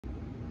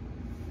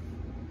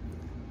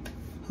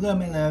Hello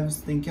my loves,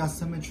 thank y'all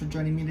so much for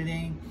joining me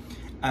today.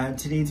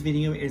 Today's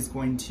video is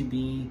going to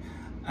be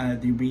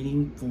the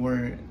reading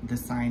for the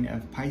sign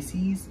of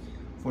Pisces,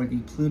 for the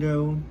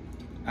Pluto,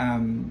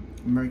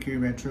 Mercury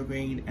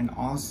retrograde, and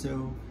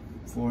also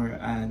for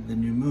the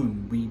new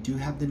moon. We do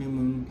have the new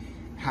moon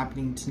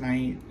happening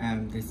tonight.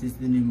 This is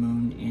the new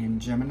moon in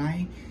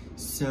Gemini,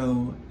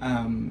 so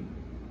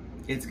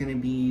it's going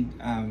to be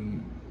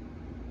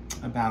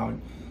about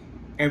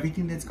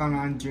everything that's gone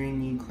on during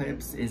the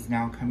eclipse is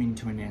now coming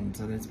to an end.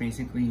 So that's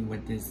basically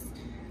what this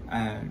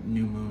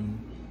new moon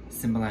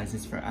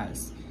symbolizes for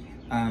us.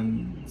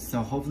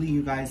 So hopefully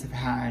you guys have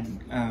had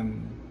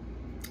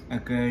a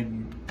good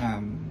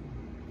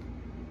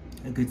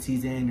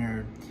season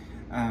or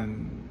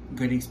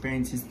good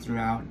experiences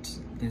throughout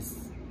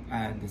this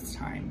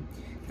time.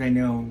 Because I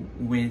know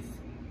with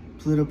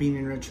Pluto being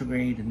in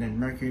retrograde and then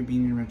Mercury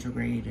being in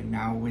retrograde, and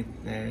now with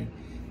the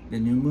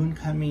new moon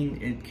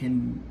coming, it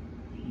can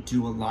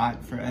do a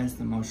lot for us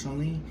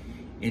emotionally.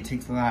 It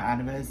takes a lot out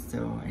of us,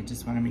 so I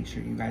just want to make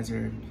sure you guys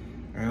are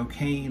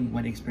okay and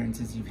what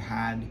experiences you've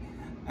had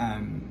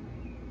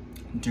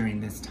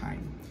during this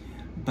time.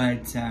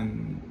 But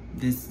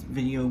this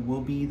video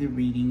will be the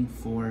reading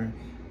for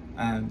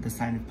the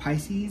sign of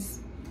Pisces,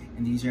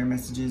 and these are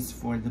messages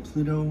for the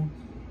Pluto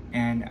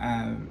and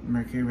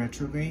Mercury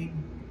retrograde.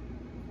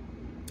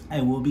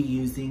 I will be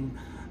using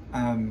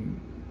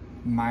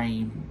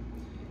my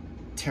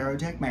tarot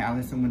deck, my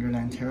Alice in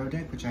Wonderland tarot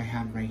deck, which I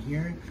have right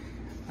here.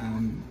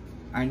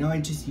 I know I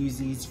just use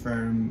these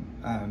for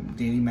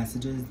daily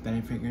messages, but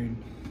I figured,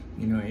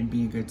 you know, it'd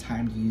be a good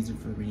time to use it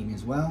for reading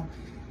as well.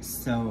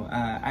 So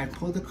I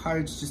pulled the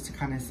cards just to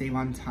kind of save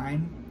on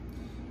time,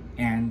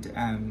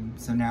 and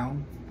so now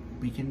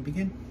we can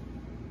begin.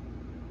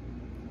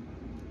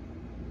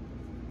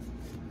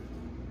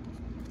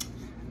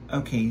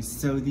 Okay,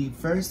 so the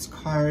first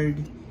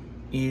card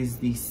is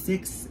the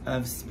Six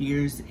of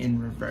Spears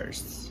in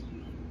reverse.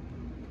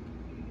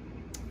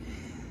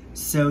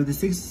 So the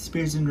Six of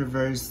Spears in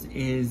reverse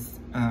is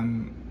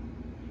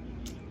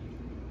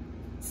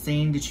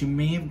saying that you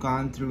may have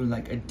gone through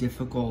like a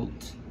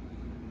difficult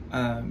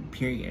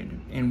period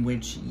in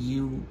which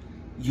you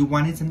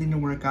wanted something to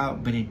work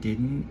out, but it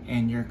didn't,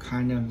 and you're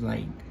kind of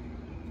like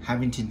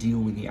having to deal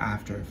with the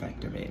after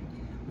effect of it.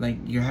 Like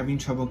you're having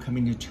trouble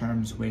coming to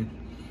terms with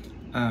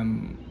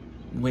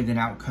an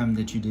outcome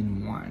that you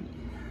didn't want.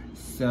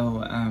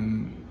 So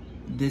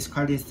this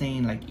card is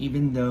saying, like,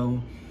 even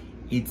though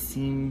it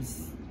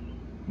seems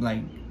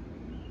like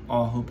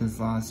all hope is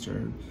lost,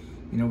 or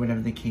you know, whatever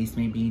the case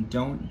may be,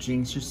 don't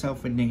jinx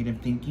yourself with negative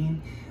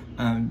thinking.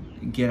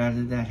 Get out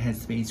of that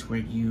headspace where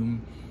you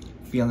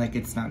feel like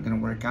it's not gonna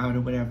work out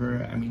or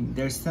whatever. I mean,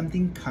 there's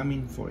something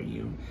coming for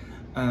you,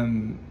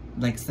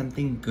 like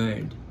something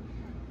good.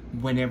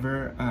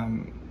 Whenever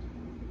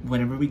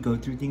we go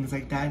through things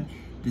like that,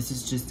 this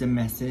is just a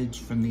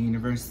message from the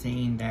universe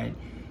saying that,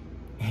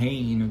 hey,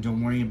 you know,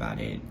 don't worry about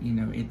it. You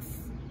know,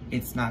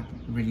 it's not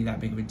really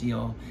that big of a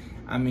deal.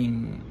 I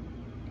mean,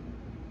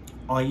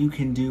 all you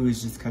can do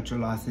is just cut your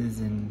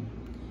losses and,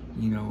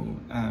 you know,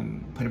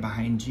 put it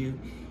behind you,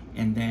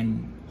 and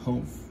then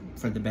hope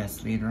for the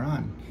best later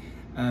on.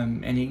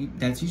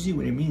 That's usually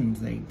what it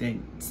means, like that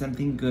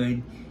something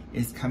good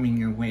is coming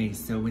your way.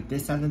 So with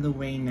this out of the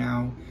way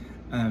now,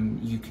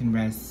 you can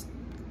rest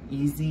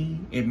easy.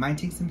 It might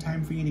take some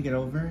time for you to get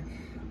over,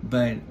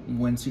 but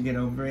once you get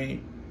over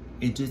it,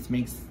 it just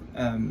makes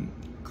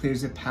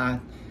clears a path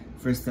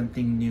for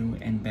something new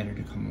and better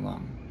to come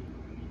along.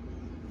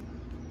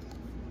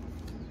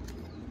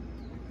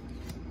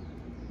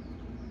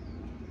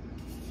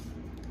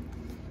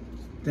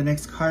 The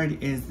next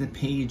card is the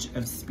Page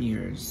of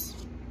Spears.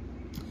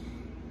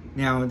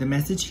 Now, the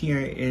message here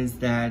is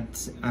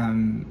that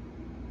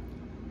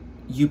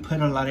you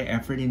put a lot of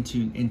effort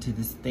into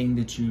this thing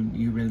that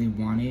you really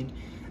wanted,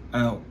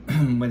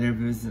 whether it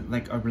was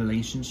like a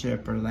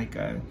relationship or like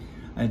a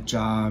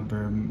job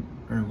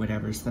or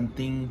whatever,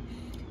 something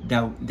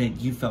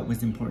that you felt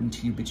was important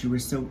to you, but you were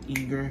so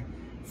eager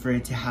for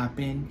it to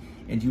happen,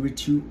 and you were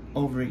too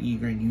over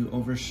eager and you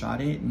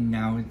overshot it, and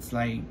now it's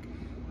like,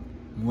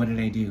 what did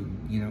I do?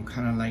 You know,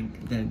 kind of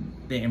like the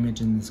image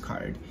in this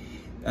card.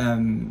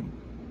 The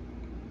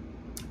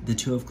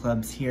Two of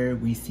Clubs here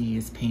we see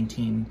is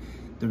painting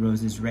the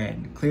roses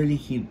red. Clearly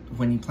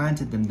when he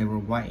planted them, they were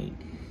white.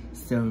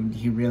 So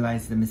he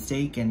realized the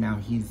mistake, and now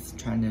he's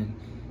trying to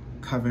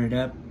cover it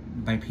up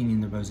by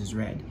painting the roses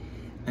red.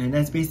 And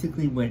that's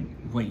basically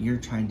what you're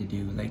trying to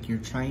do. Like, you're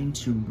trying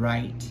to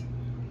right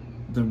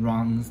the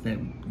wrongs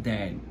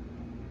that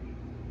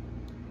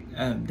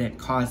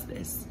caused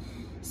this.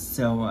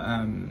 So,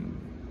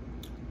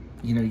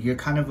 you know, you're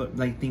kind of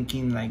like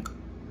thinking like,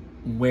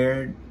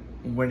 where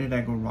did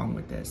I go wrong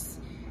with this?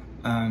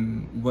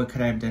 What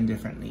could I have done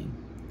differently?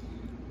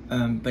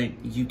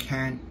 But you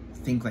can't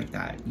think like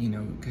that, you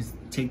know, because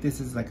take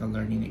this as like a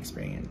learning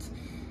experience.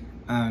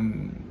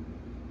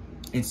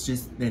 It's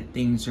just that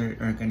things are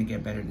going to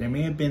get better. There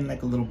may have been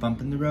like a little bump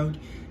in the road,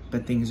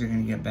 but things are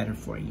going to get better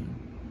for you.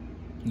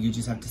 You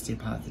just have to stay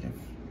positive.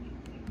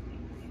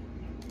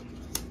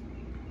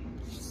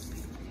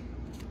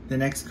 The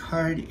next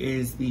card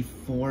is the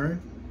Four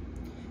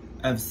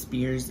of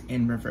Spears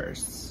in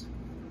reverse.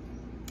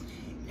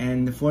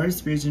 And the Four of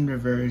Spears in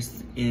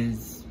reverse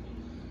is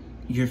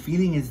you're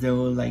feeling as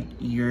though like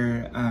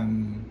you're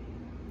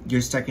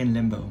stuck in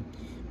limbo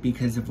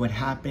because of what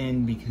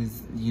happened,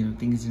 because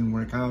things didn't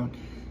work out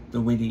the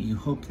way that you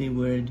hoped they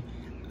would.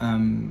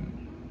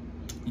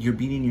 You're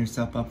beating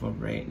yourself up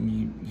over it,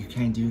 and you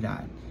can't do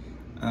that.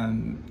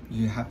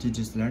 You have to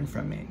just learn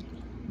from it,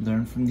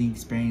 learn from the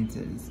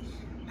experiences,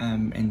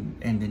 and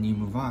then you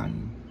move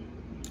on.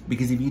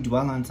 Because if you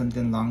dwell on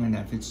something long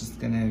enough, it's just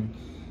gonna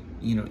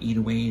eat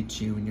away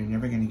at you, and you're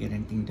never gonna get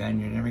anything done.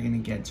 You're never gonna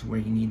get to where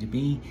you need to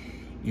be.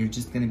 You're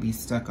just gonna be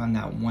stuck on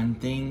that one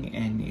thing,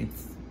 and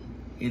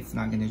it's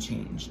not gonna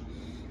change.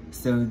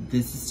 So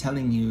this is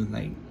telling you,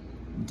 like,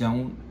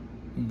 don't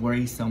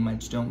worry so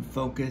much, don't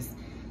focus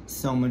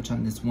so much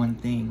on this one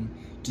thing.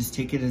 Just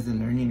take it as a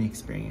learning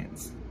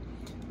experience,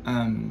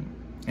 and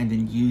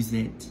then use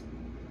it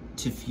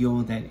to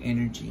fuel that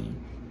energy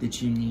that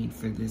you need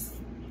for this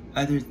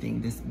other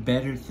thing, this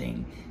better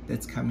thing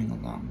that's coming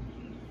along.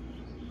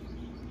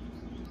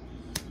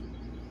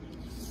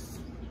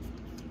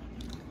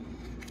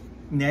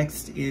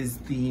 Next is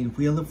the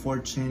Wheel of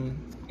Fortune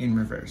in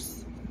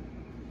reverse.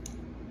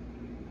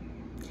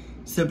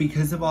 So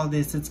because of all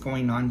this that's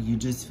going on, you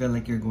just feel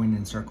like you're going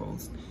in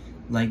circles.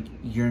 Like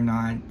you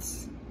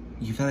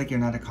feel like you're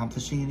not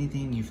accomplishing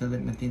anything. You feel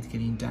that nothing's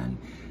getting done.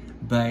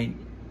 But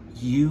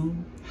you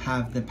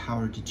have the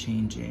power to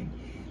change it.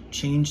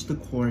 Change the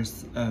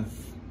course of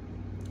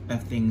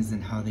things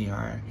and how they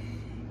are.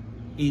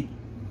 It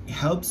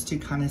helps to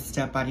kind of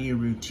step out of your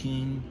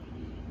routine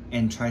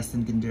and try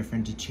something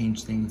different to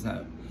change things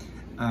up.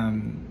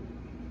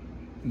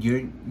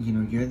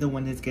 You're the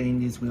one that's getting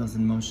these wheels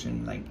in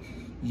motion. Like,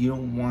 you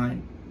don't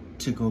want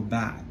to go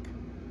back.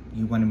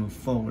 You want to move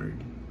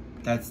forward.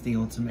 That's the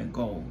ultimate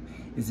goal,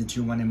 is that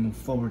you want to move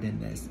forward in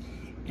this.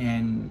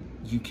 And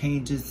you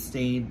can't just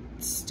stay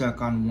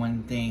stuck on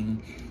one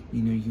thing.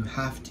 You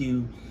have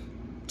to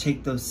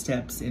take those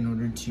steps in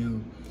order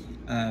to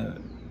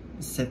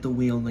set the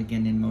wheel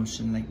again in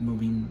motion, like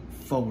moving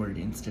forward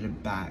instead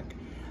of back.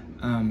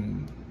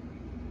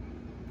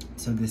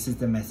 So this is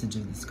the message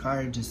of this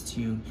card, just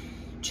to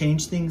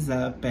change things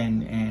up,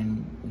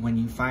 and when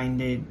you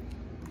find it,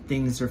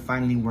 things are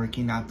finally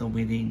working out the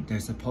way they're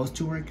supposed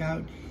to work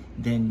out,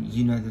 then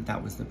you know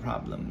that was the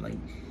problem. Like,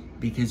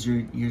 because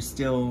you're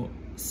still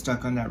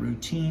stuck on that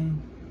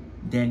routine,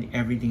 then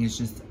everything is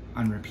just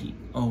on repeat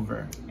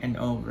over and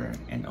over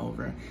and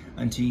over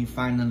until you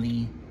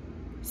finally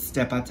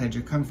step outside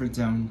your comfort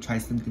zone, try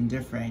something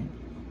different,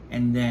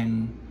 and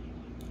then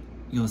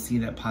you'll see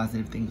that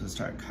positive things will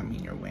start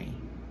coming your way.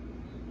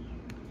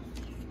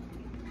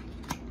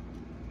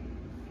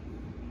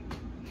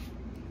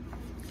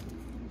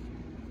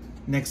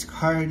 Next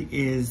card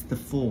is the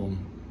Fool.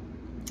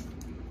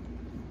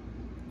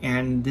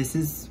 And this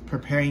is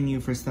preparing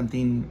you for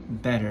something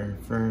better,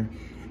 for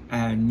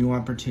new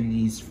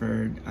opportunities,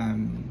 for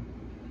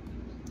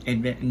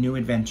new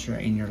adventure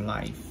in your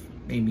life,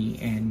 maybe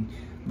in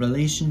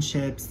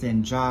relationships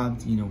and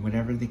jobs,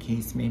 whatever the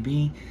case may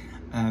be.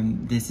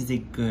 This is a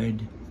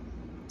good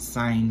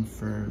sign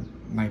for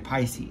my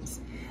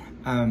Pisces.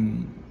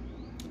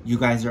 You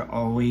guys are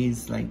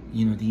always like,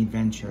 the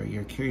adventurer.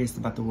 You're curious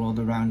about the world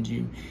around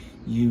you.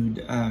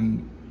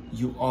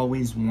 You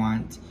always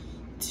want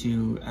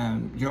to,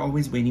 you're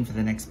always waiting for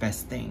the next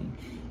best thing.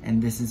 And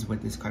this is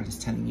what this card is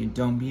telling you.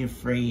 Don't be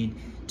afraid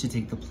to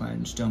take the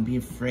plunge. Don't be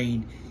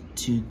afraid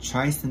to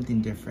try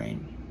something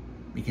different,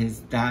 because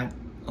that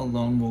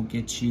alone will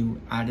get you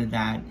out of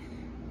that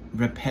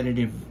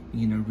repetitive,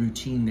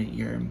 routine that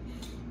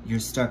you're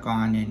stuck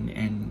on,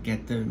 and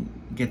get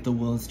the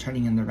wheels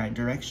turning in the right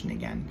direction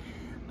again.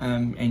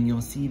 And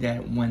you'll see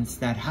that once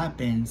that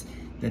happens,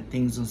 that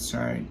things will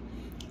start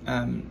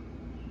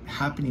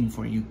happening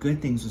for you.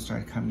 Good things will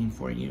start coming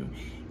for you,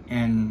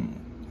 and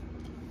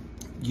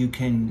you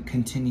can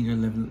continue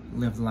to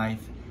live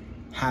life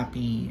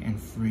happy and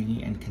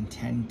free and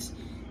content,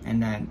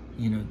 and that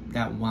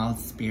that wild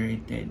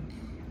spirit that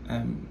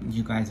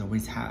you guys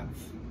always have.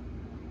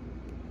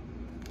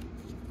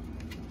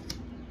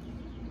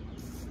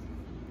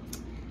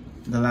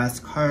 The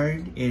last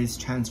card is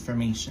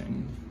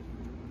Transformation.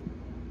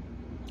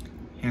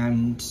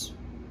 And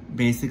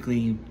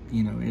basically,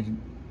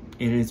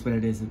 it is what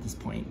it is at this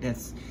point.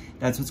 That's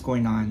what's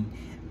going on.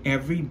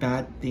 Every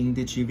bad thing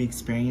that you've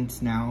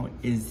experienced now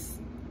is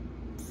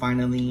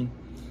finally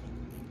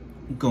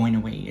going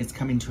away. It's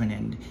coming to an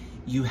end.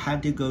 You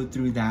had to go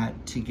through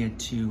that to get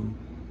to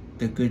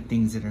the good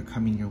things that are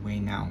coming your way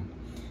now.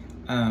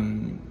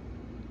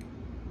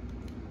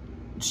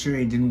 Sure,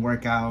 it didn't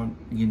work out,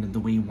 the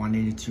way you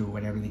wanted it to, or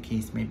whatever the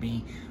case may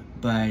be,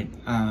 but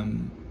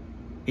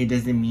it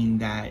doesn't mean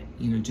that,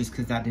 just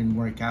because that didn't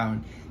work out,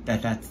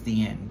 that's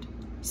the end.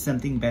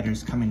 Something better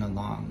is coming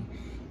along,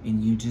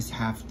 and you just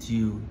have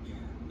to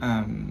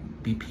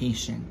be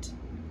patient.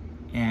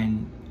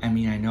 And I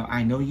mean,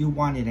 I know you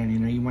want it, and I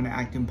know you want to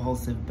act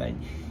impulsive, but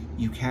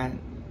you can't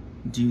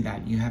do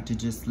that. You have to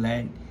just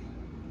let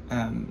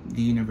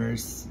the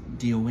universe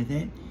deal with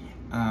it,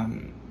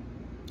 and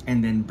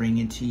then bring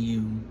it to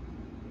you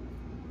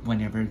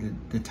whenever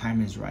the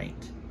time is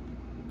right.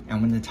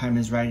 And when the time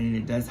is right and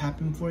it does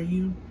happen for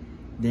you,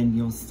 then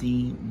you'll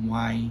see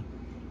why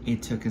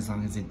it took as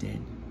long as it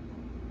did,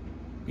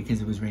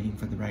 because it was waiting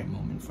for the right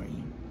moment for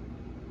you.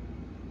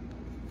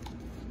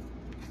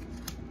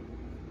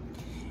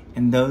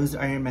 And those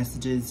are your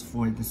messages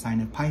for the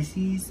sign of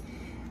Pisces.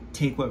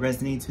 Take what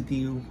resonates with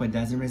you. What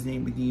doesn't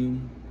resonate with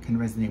you can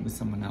resonate with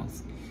someone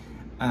else.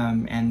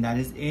 And that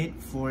is it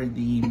for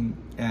the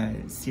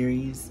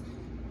series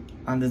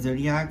on the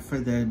zodiac for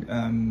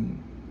the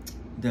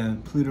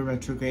Pluto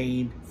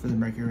retrograde, for the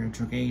Mercury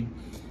retrograde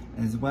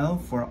as well,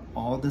 for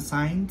all the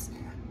signs.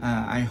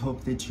 I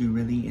hope that you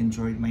really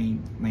enjoyed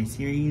my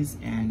series,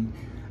 and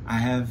I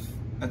have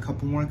a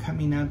couple more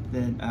coming up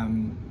that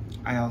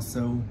I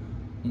also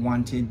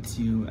wanted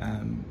to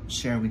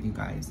share with you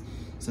guys.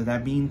 So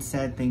that being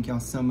said, thank y'all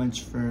so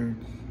much for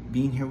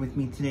being here with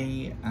me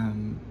today.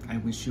 I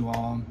wish you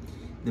all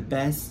the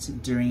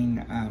best during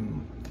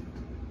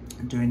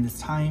this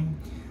time,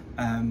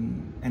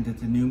 and that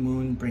the new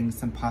moon brings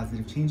some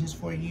positive changes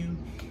for you.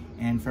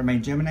 And for my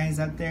Geminis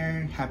out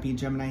there, happy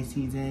Gemini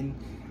season.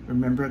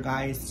 Remember,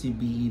 guys, to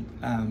be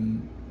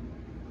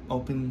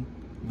open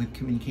with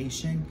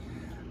communication.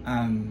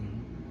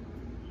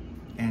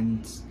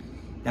 And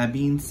that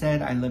being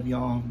said, I love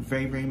y'all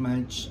very, very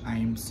much. I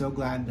am so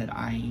glad that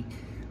I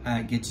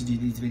get to do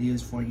these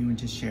videos for you and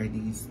to share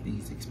these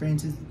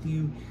experiences with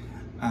you.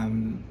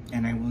 And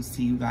I will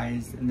see you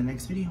guys in the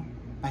next video.